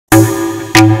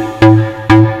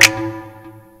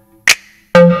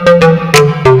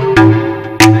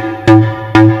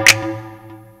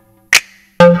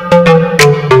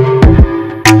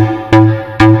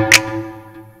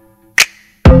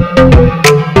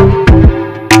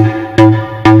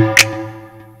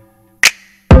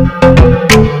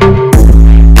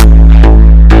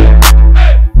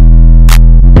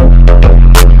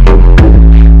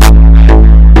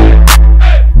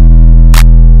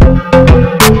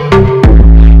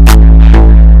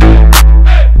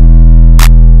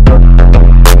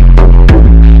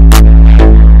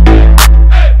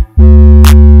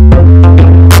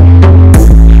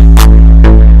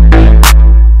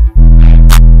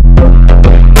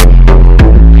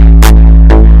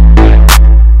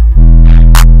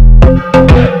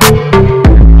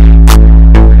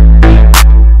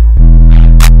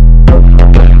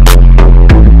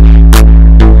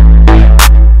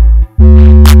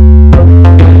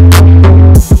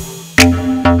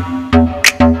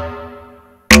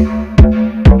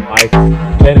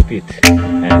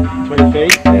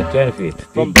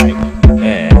from Bank.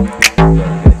 Yeah.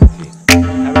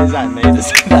 How is that made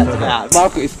us that out?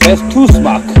 Mark is best to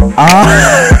smack.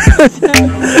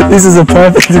 Ah, this is a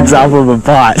perfect example of a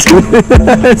bite.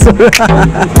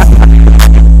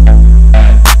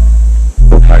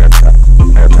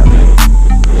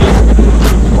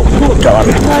 Go on.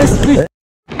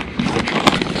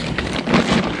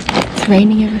 It's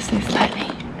raining ever so slightly.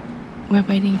 We're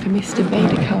waiting for Mr Bae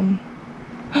to come.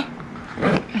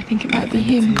 I think it might be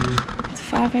him. It's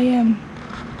 5 AM.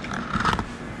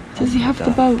 Does he have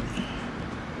the boat?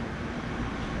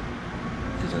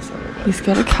 He's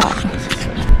got a cut.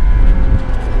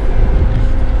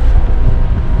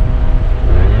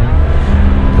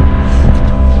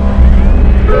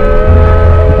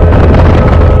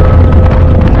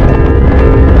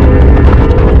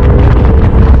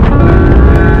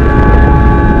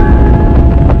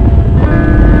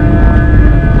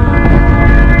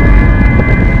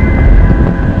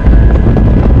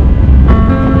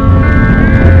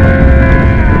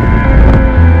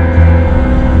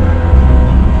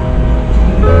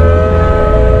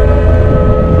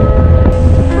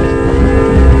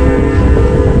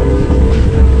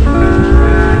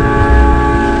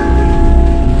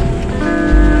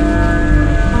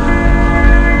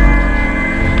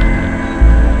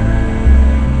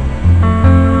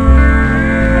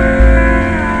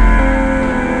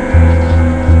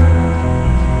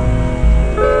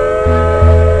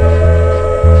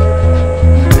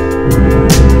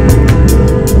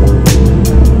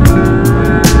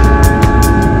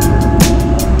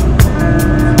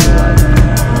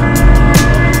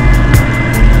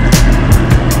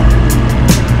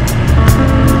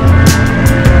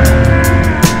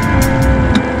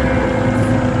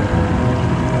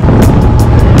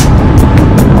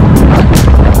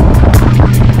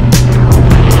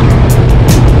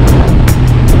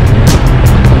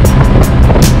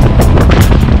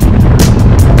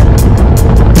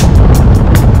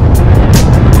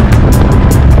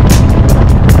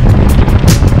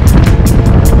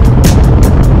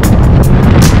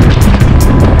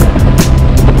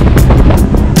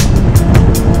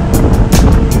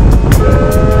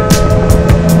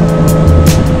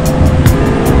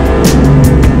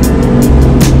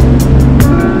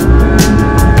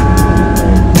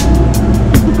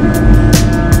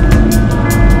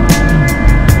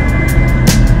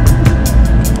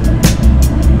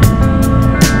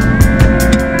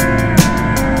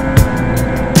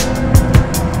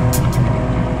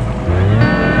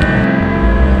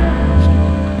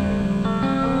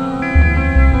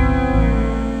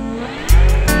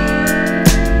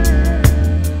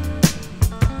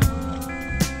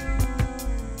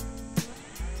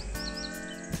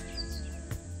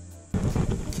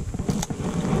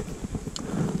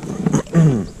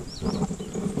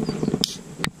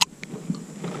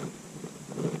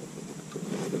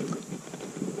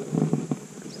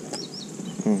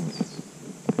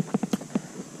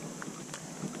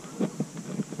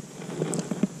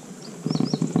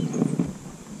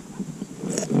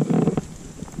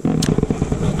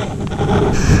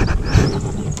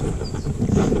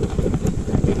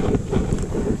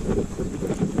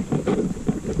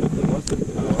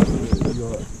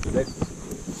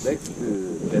 Next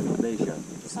destination.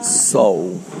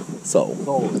 Seoul. Seoul.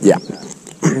 Yeah.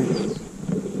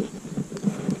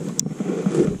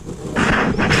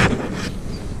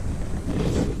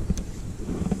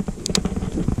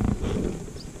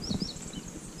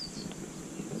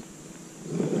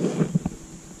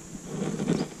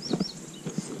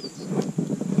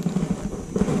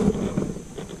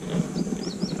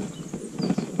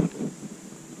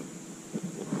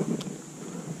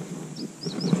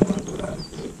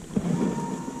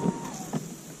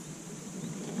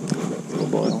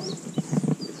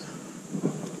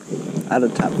 I had a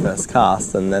tap first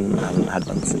cast and then haven't had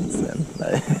one since then.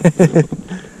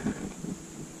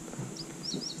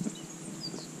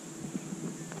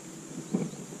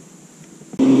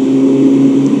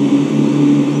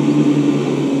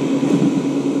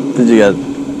 Did you go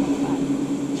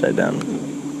straight down?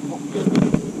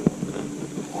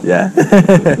 Yeah.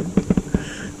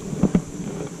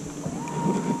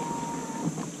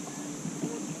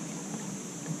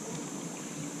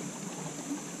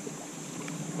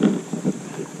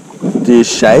 Do you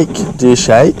shake? Do you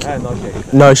shake? No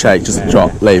shake. No shake, just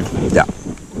drop, leave. Yeah.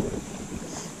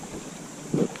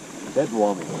 Dead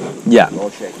warming. Yeah. No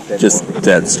shake. Dead Just warming.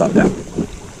 dead, stop down.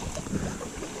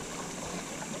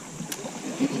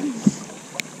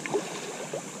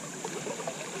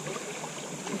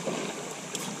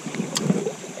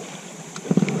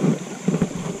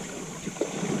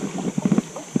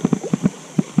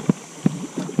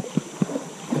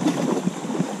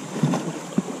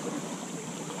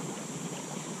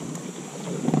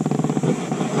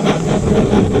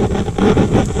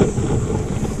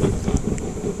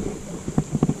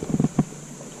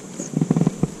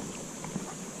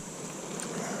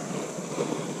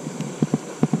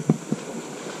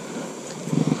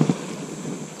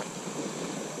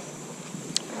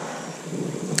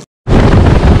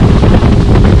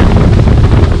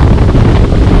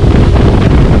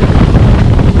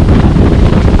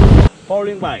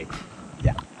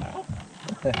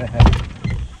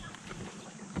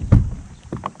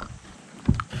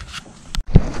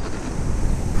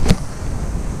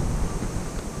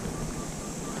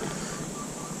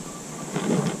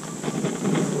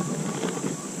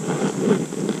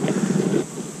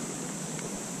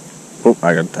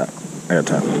 I got tap.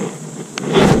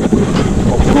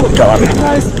 Go on.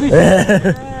 Nice fish.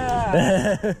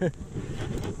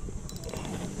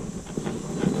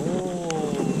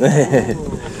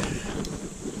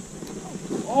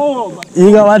 Oh,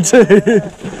 You got one too.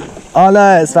 Oh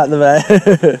no, it's spat the bait.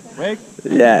 wait.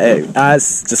 Yeah,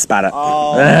 it's just spat it.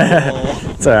 Oh.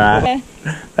 It's alright.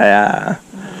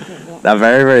 They're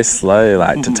very, very slow,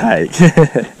 like, to take.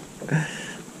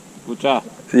 Good job.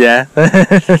 Yeah.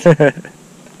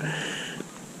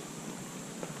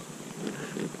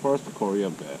 First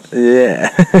Korean bass. Yeah.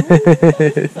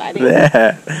 Exciting.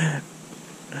 Yeah.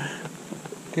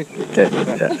 Okay. Okay.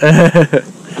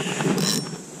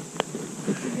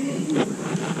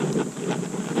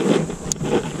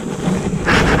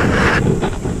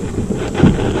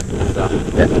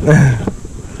 Yeah.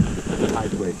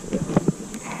 Tight weight.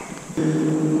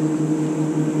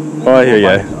 Oh, here we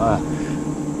go.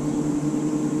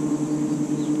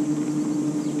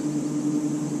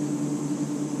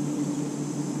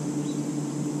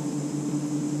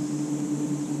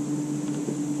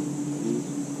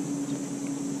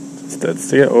 Stood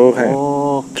still. Oh, hang on.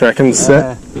 Oh, Do you reckon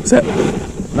set? Set.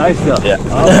 nice job. Yeah.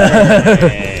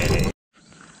 Okay.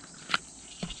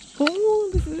 Oh,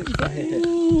 this is exciting.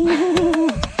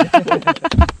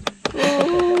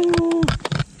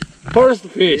 First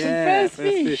fish. First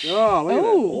fish. Oh, wait a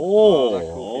minute.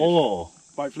 Oh. Oh.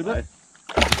 Bite flip it.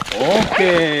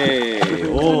 Okay.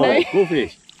 Oh, good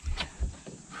fish.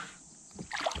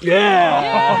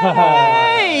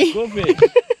 Yeah. Yay. Good fish.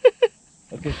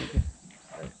 Okay.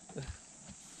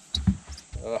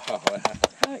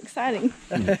 How exciting.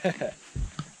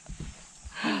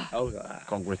 Oh,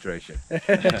 congratulations.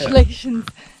 Congratulations.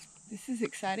 This is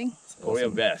exciting.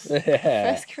 Korean bass.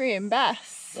 First Korean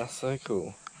bass. That's so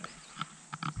cool.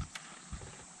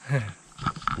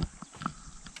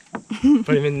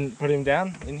 Put him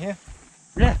down in here?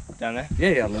 Yeah. Down there?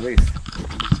 Yeah, Louise.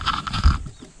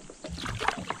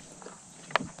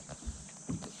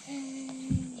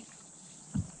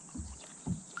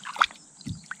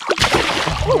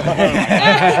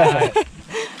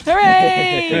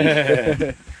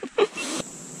 Hooray!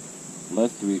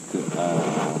 Last week,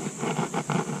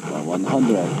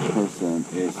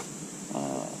 100% is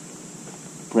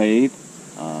played.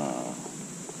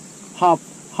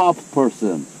 Half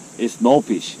person is no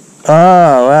fish.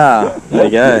 Oh, wow. There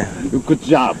you go. Good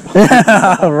job.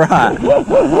 Right.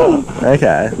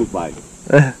 Okay. Goodbye.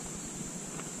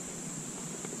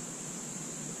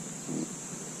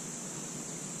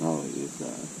 Now it is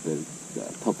very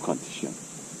tough condition.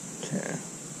 Okay.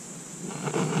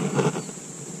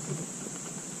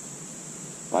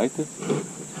 Right?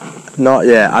 Not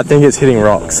yet. I think it's hitting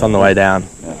rocks on the way down.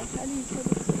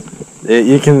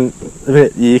 You can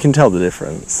tell the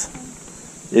difference.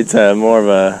 It's more of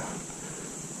a,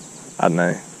 I don't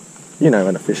know. You know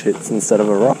when a fish hits instead of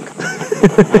a rock.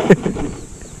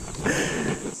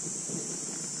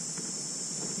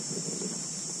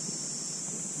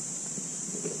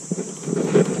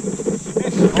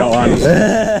 Go on.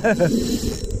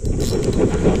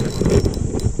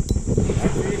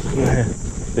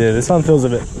 Yeah, this one feels a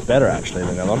bit better actually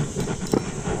than the other one.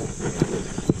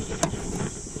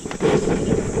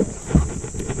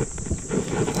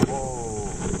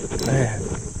 Yeah.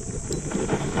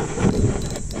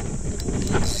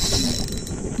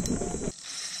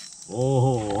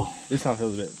 Oh. This one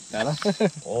feels a bit better.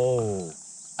 Oh.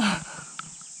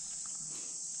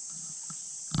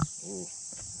 Ooh.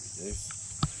 Yes.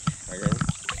 Okay.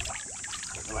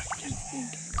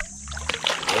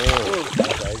 Oh,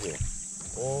 that's crazy.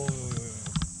 Oh.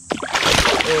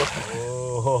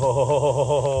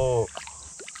 Oh.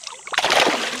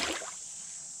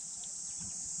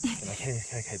 Can I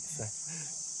keep this way?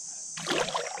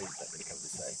 He's not gonna come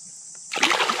this way.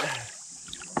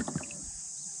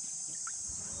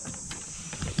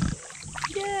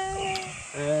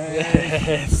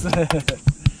 Yes.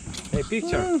 Hey,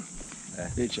 picture.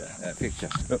 Picture. Picture.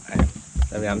 Oh, hang on.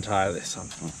 Let me untie this one.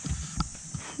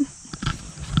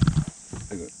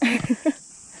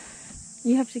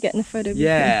 You have to get in a photo.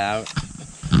 Yeah.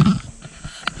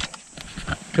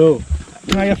 Cool.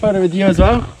 Can I get a photo with you as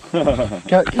well?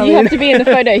 Come You have to be in the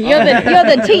photo. You're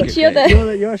the teacher.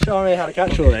 You're showing me how to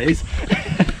catch all these.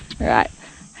 Right,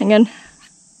 hang on.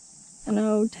 And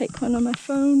I'll take one on my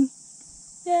phone.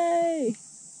 Yay!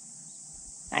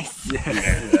 Nice.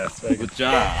 Yes, very good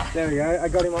job. There we go. I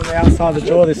got him on the outside of the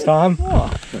jaw this time.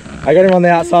 I got him on the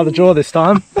outside of the jaw this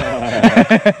time.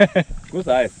 Good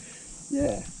size.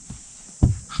 Yeah.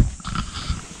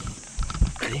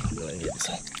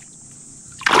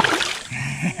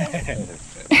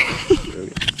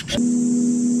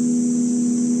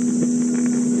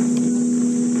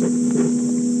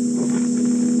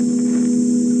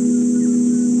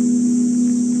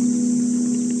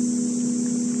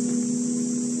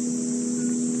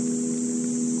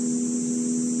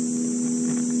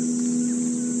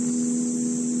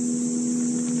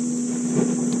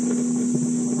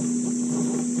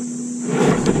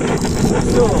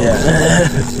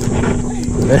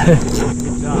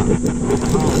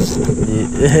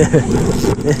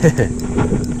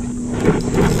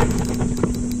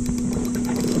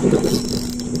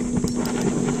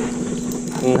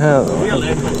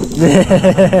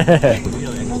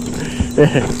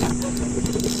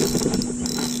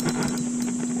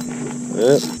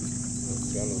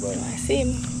 I see him.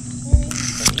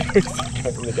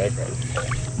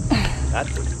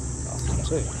 That's awesome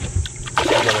too.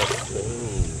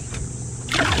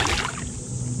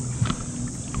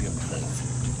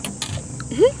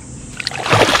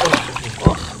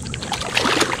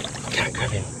 Can't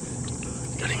grab him.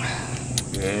 Got him.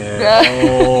 Yeah.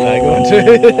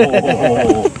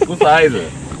 Good size.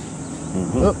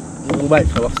 We'll wait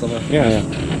for off somewhere. Yeah.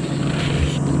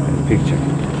 Picture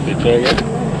again.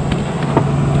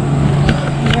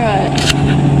 Right.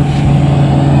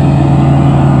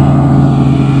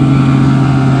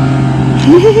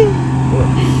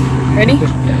 Ready?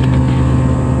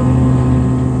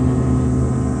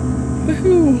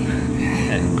 Woohoo!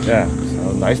 Yeah. So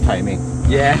nice timing.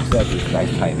 Yeah. That is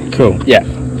nice timing. Cool. Yeah.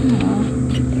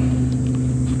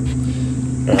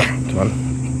 Come on.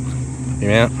 Get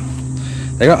him out.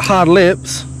 They got hard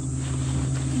lips.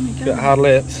 Got hard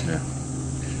lips. Yeah.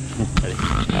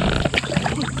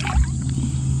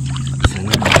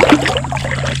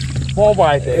 More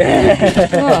bite.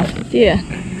 Oh dear.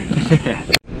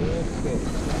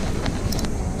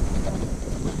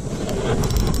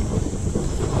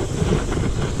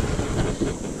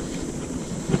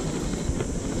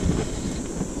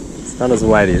 It's not as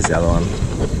weighty as the other one.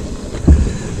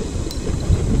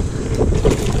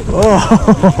 Oh!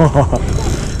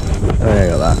 I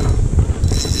got that.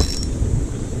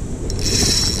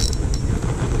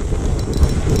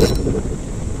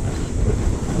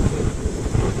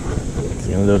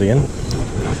 You gonna do it again?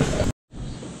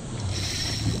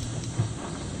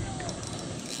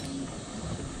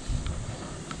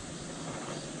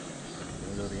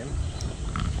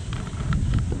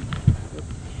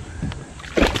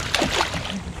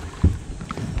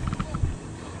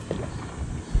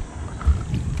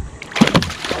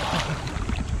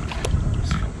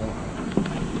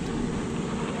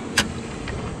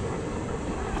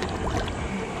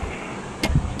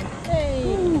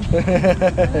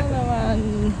 Another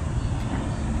one.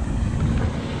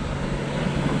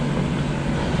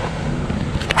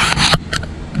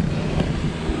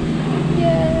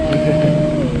 Yay!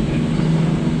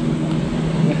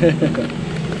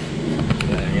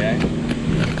 There we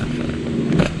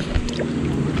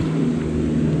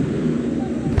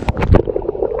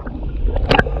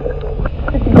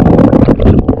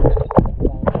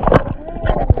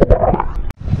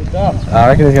go. I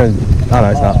reckon he's going to... Oh no,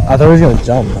 it's not. I thought he was going to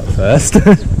jump at first.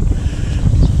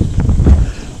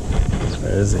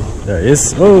 Where is he? There he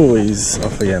is. Oh, he's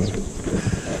off again.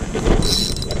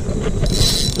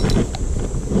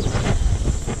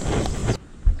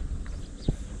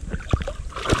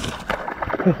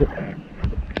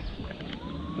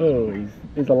 Oh,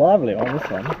 he's a lively one, this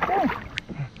one. Yeah.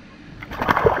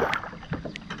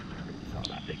 It's not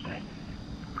that big, mate.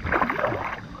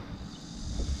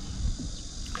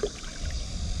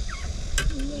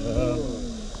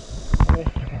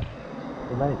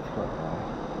 The mate's quite far.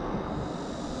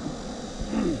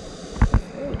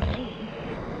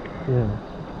 Yeah.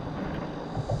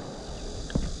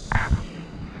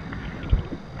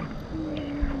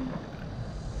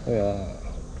 Yeah.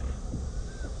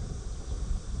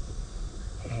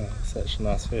 Oh, such a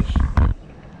nice fish.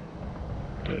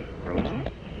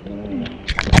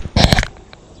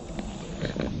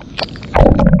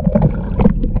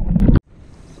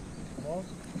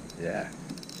 Yeah.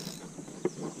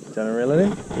 Do you want to reel it in?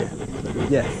 Yeah.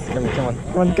 Yes. Come on. Go on.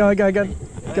 Come on. You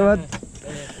got it.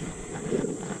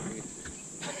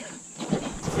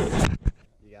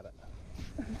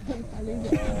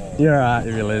 You're alright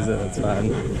if you lose it, that's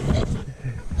fine.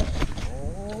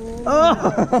 Oh!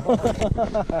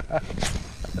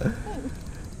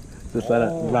 Just let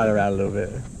it ride around a little bit.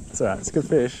 It's alright, it's a good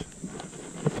fish.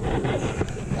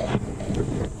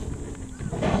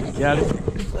 Got it.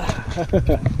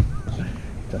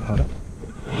 Don't hold it.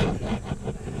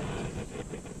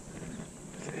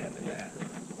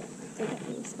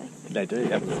 They do,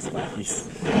 yeah, with the spikies.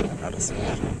 I'll just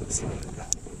this one.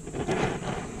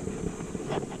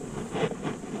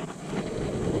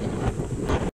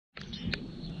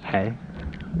 Hey.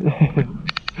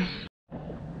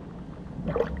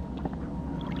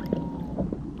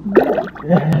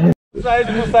 It's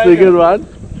a good one.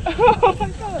 Oh my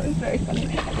god, that was very funny.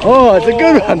 Oh, it's a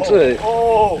good one too.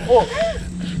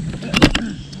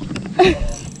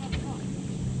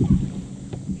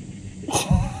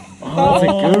 That's a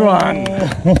good one.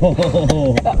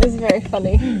 That was very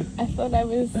funny. I thought I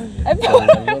was. I A thought.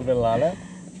 little bit louder.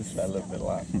 Just a little bit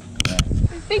louder.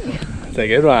 It's a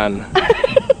good one.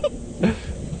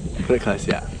 Put it close,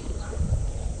 yeah.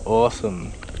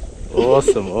 Awesome.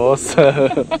 Awesome,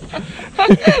 awesome.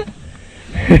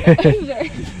 Very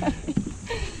funny.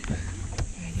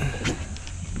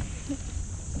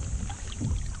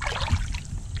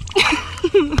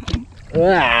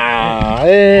 Wow.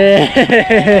 Hey.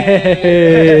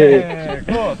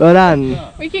 Well done.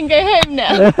 We can go home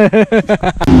now.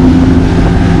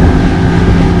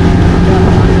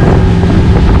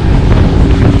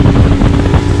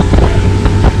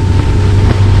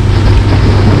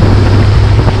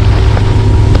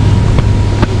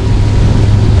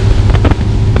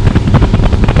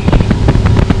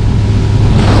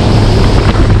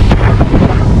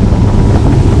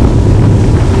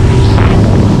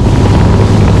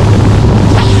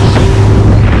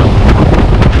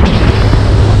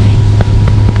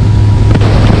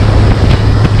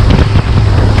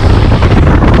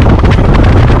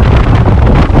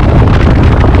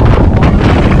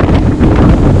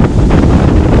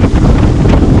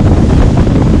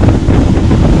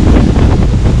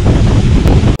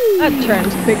 That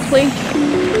turned quickly.